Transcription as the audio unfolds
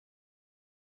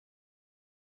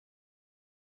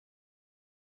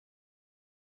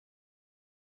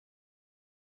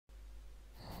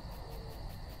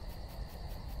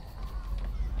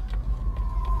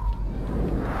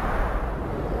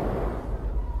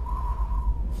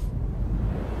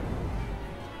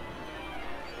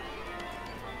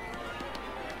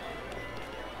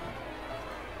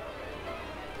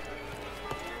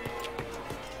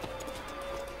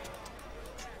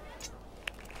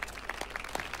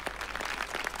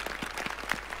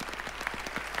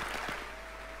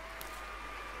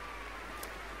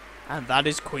And that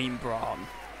is Queen Bran.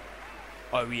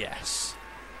 Oh yes.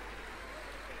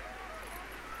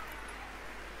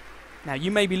 Now you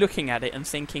may be looking at it and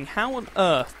thinking, how on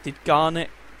earth did Garnet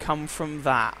come from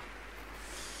that?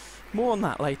 More on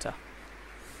that later.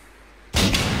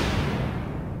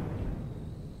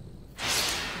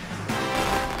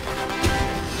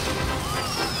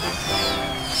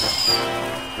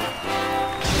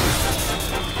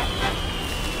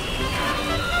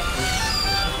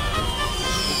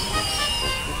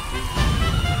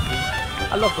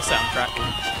 I love the soundtrack.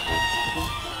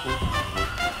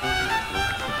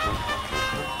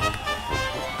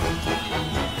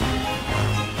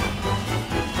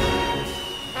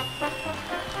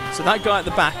 So that guy at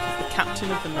the back is the captain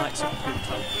of the Knights of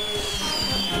Pluto.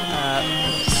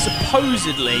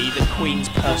 Supposedly the Queen's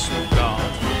personal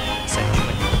guard,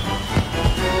 essentially.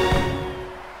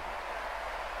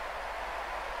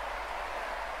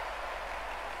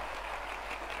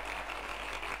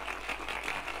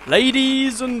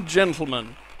 Ladies and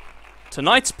gentlemen,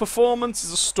 tonight's performance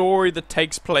is a story that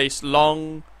takes place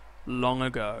long, long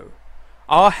ago.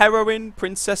 Our heroine,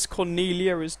 Princess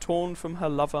Cornelia, is torn from her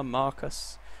lover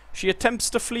Marcus. She attempts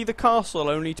to flee the castle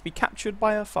only to be captured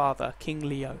by her father, King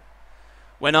Leo.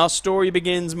 When our story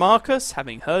begins, Marcus,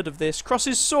 having heard of this,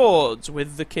 crosses swords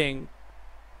with the king.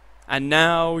 And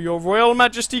now, your Royal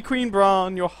Majesty Queen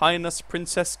Bran, your Highness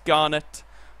Princess Garnet,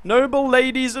 noble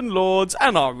ladies and lords,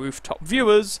 and our rooftop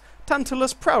viewers,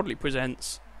 Tantalus proudly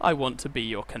presents I Want to Be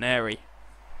Your Canary.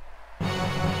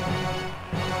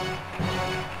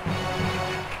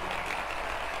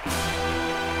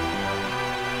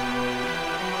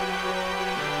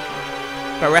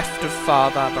 Bereft of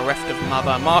father, bereft of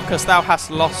mother, Marcus, thou hast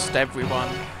lost everyone.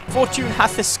 Fortune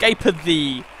hath escaped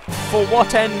thee. For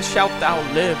what end shalt thou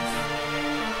live?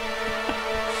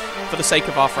 For the sake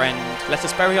of our friend, let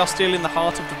us bury our steel in the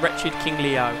heart of the wretched King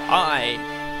Leo. Aye.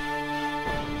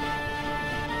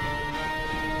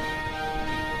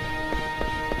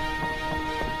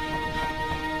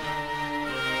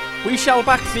 We shall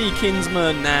back thee,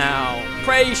 kinsman, now.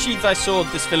 Pray sheathe thy sword,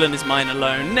 this villain is mine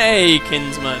alone. Nay,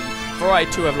 kinsman, for I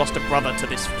too have lost a brother to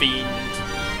this fiend.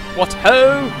 What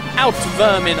ho! Out,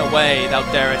 vermin, away! Thou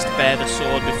darest bear the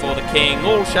sword before the king.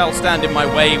 All shall stand in my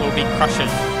way will be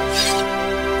crushed.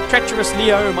 Treacherous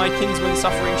Leo, my kinsman's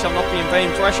suffering shall not be in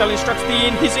vain, for I shall instruct thee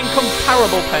in his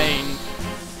incomparable pain.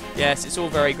 Yes, it's all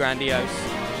very grandiose.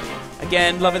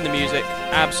 Again, loving the music.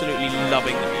 Absolutely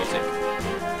loving the music.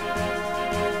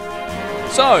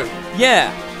 So, yeah,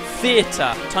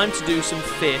 theatre. Time to do some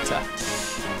theatre.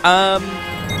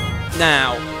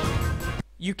 Now,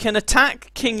 you can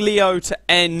attack King Leo to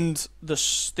end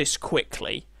this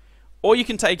quickly, or you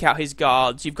can take out his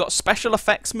guards. You've got special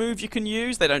effects moves you can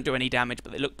use. They don't do any damage,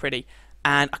 but they look pretty.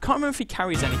 And I can't remember if he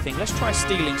carries anything. Let's try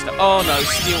stealing stuff. Oh no,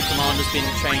 Steel Command has been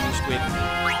changed with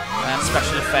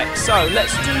special effects. So,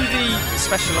 let's do the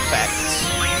special effects.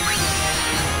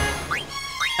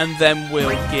 And then we'll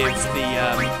give the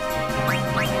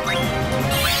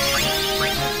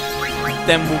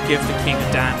king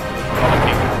a damn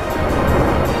rollicking.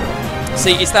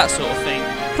 See, it's that sort of thing.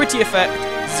 Pretty effect,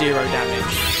 0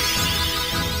 damage.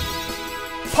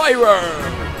 Pyro!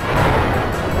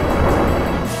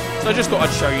 So I just thought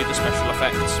I'd show you the special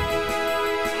effects.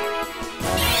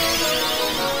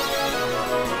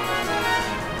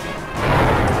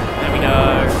 There we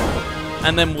go.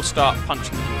 And then we'll start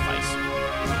punching them in the face.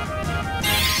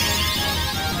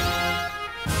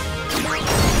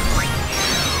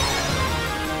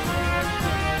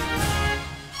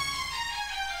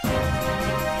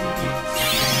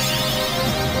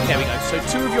 There we go. So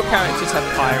 2 of your characters have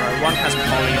pyro, 1 has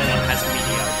poly, and 1 has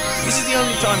meteor. This is the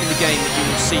only time in the game that you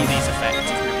will see these effects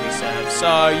truly serve,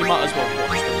 so you might as well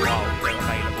watch them while they're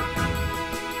available.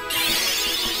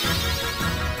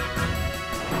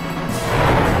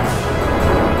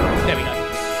 There we go.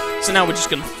 So now we're just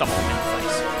going to thump them in the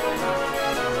face.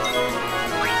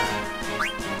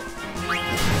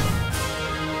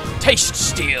 Taste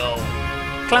steel.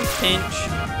 Clamp pinch.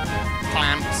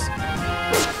 Clamps.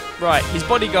 Right, his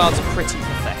bodyguards are pretty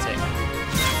pathetic.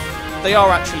 They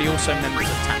are actually also members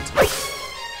of Tantalus.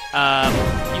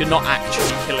 You're not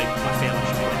actually killing them, I feel I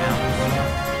should point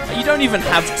out. You don't even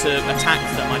have to attack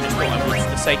them, I just thought I would for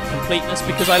the sake of completeness,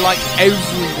 because I like every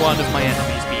one of my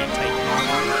enemies being taken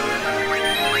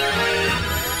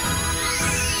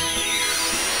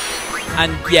on.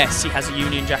 And yes, he has a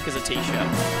Union Jack as a t-shirt.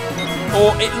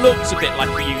 Or it looks a bit like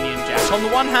a Union Jack. On the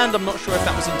one hand, I'm not sure if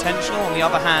that was intentional. On the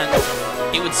other hand,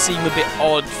 it would seem a bit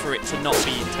odd for it to not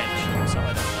be intentional, so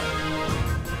I don't know.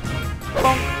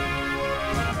 Bonk.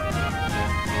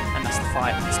 And that's the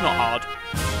fight. It's not hard.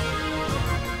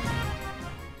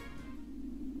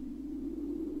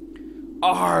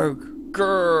 Arg!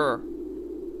 Grr!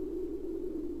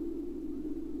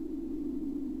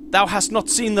 Thou hast not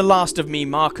seen the last of me,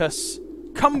 Marcus.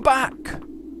 Come back!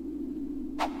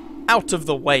 Out of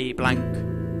the way, blank.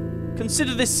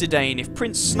 Consider this, Zidane. If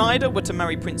Prince Snyder were to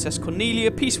marry Princess Cornelia,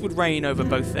 peace would reign over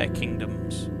both their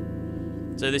kingdoms.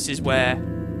 So this is where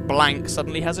blank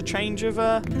suddenly has a change of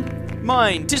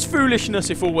mind. 'Tis foolishness.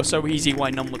 If all were so easy,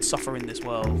 why none would suffer in this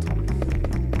world.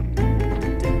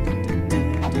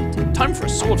 Time for a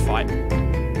sword fight.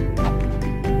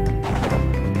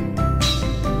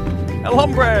 El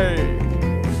Hombre!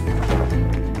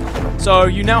 So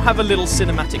you now have a little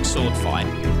cinematic sword fight.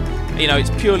 You know, it's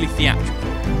purely theatrical.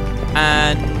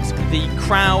 And the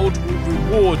crowd will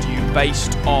reward you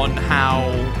based on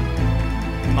how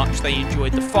much they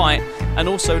enjoyed the fight. And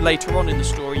also later on in the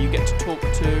story you get to talk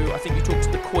to, I think you talk to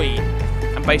the Queen.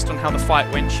 And based on how the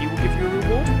fight went, she will give you a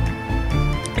reward.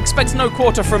 Expect no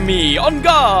quarter from me, on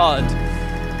guard!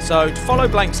 So, to follow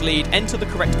Blank's lead, enter the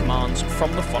correct commands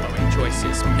from the following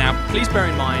choices. Now, please bear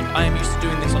in mind, I am used to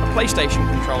doing this on a PlayStation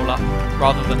controller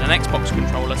rather than an Xbox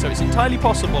controller, so it's entirely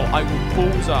possible I will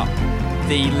balls up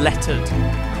the lettered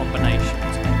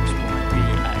combinations. X, Y, B,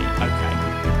 A. Okay.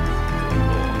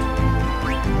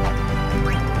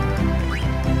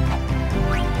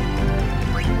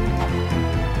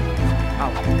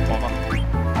 Oh, bother.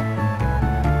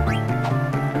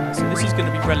 So this is going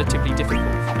to be relatively difficult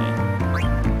for me.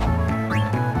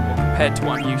 Compared to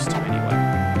what I'm used to anyway.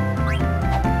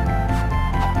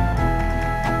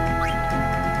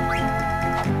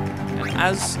 And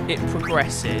as it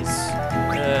progresses,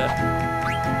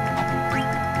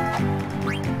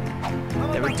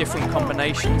 there are different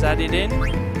combinations added in.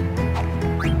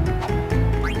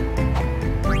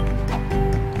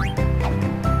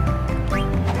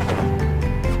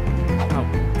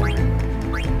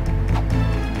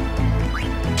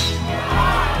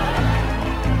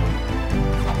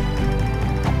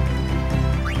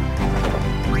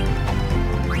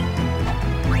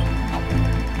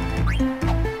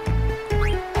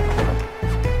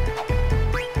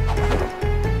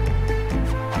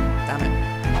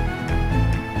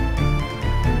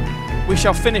 We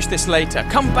shall finish this later.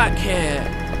 Come back here!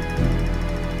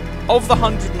 Of the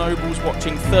 100 nobles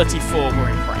watching, 34 were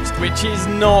impressed, which is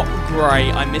not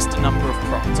great. I missed a number of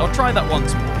prompts. I'll try that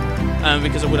once more,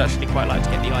 because I would actually quite like to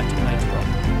get the item later on.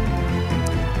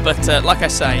 But like I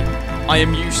say, I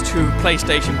am used to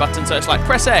PlayStation buttons, so it's like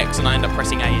press X, and I end up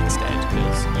pressing A instead,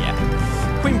 because, yeah.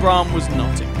 Queen Brahm was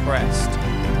not impressed.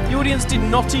 The audience did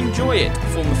not enjoy it to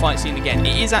perform the fight scene again.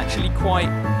 It is actually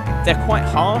they're quite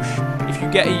harsh. If you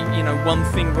get one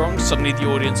thing wrong, suddenly the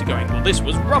audience are going, well, this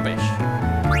was rubbish.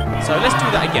 So let's do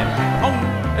that again. Oh,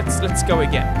 let's go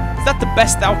again. Is that the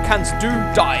best thou canst do?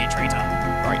 Die, traitor.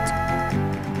 Right.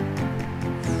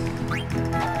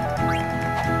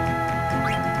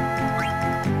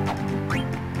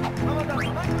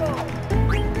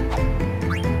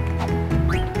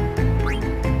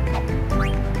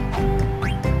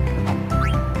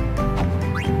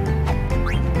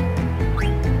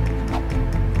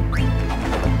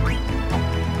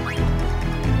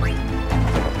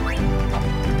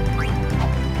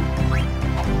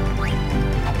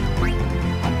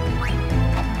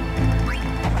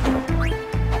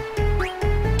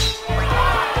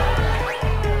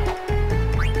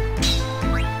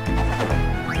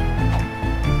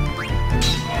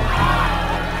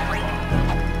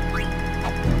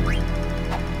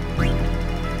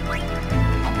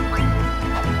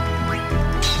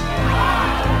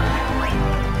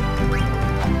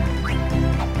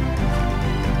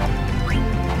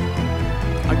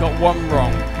 Got one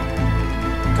wrong.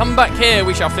 Come back here,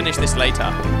 we shall finish this later.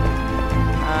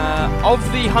 Of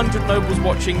the 100 nobles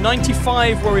watching,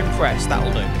 95 were impressed.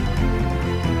 That'll do.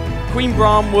 Queen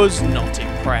Brahm was not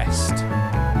impressed.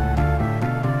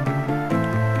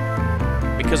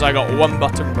 Because I got one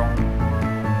button wrong.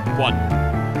 One.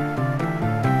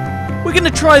 We're going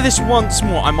to try this once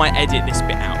more. I might edit this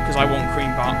bit out because I want Queen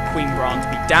Brahm to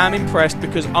be damn impressed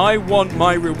because I want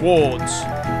my rewards.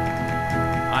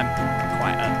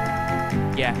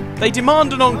 Yeah. They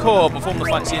demand an encore. Perform the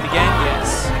fight scene again.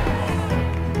 Yes.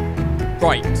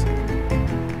 Right.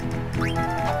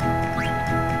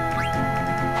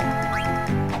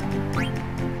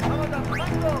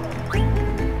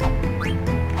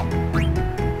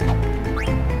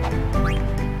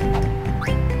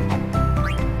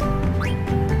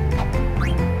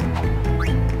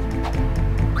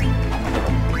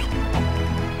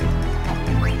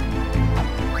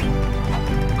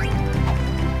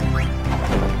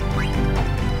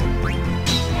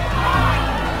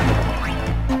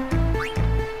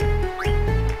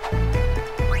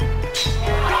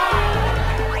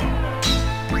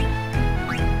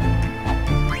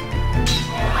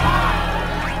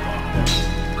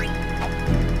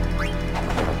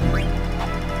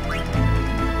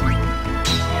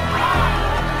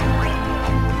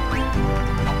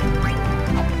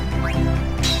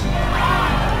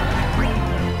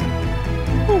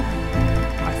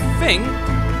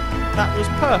 that was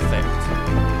perfect.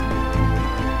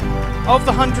 Of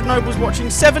the 100 nobles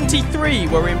watching, 73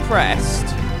 were impressed.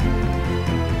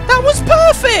 That was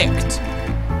perfect!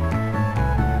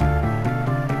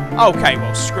 Okay,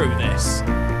 well, screw this.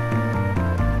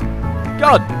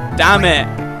 God damn it.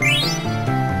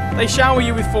 They shower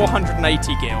you with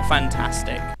 480 gil.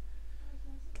 Fantastic.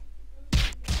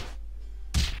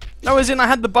 No, as in I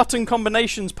had the button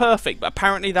combinations perfect, but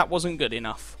apparently that wasn't good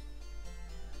enough.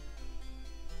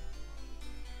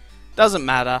 Doesn't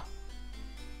matter.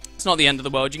 It's not the end of the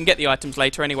world. You can get the items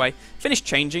later anyway. Finished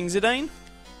changing, Zidane?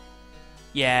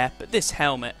 Yeah, but this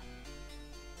helmet...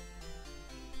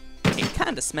 it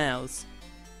kinda smells.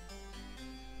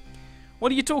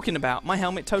 What are you talking about? My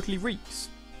helmet totally reeks.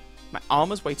 My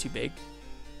armor's way too big.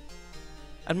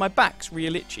 And my back's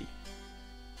real itchy.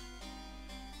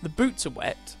 The boots are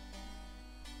wet.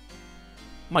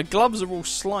 My gloves are all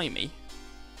slimy.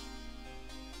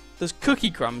 There's cookie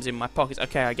crumbs in my pockets.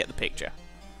 Okay, I get the picture.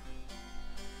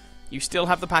 You still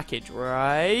have the package,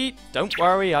 right? Don't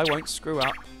worry, I won't screw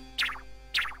up.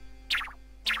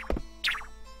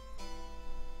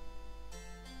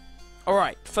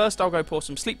 Alright, first I'll go pour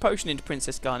some sleep potion into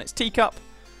Princess Garnet's teacup.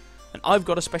 And I've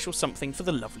got a special something for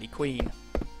the lovely queen.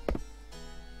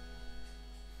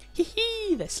 Hee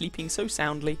hee, they're sleeping so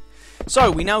soundly. So,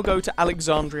 we now go to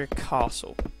Alexandria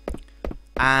Castle.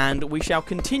 And we shall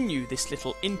continue this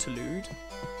little interlude.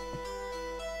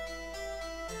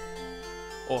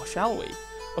 Or shall we?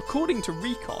 According to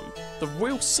Recon, the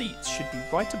royal seats should be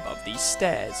right above these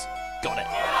stairs. Got it.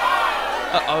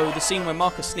 Uh-oh, the scene where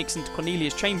Marcus sneaks into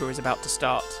Cornelia's chamber is about to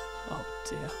start. Oh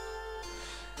dear.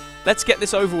 Let's get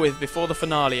this over with before the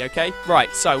finale, okay?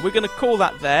 Right, so we're going to call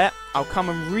that there. I'll come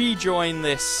and rejoin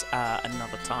this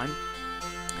another time.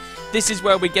 This is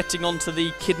where we're getting onto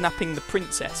the kidnapping the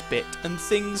princess bit, and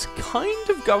things kind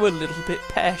of go a little bit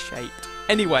pear-shaped.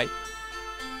 Anyway,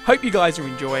 hope you guys are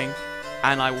enjoying,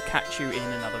 and I will catch you in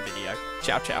another video.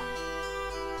 Ciao, ciao.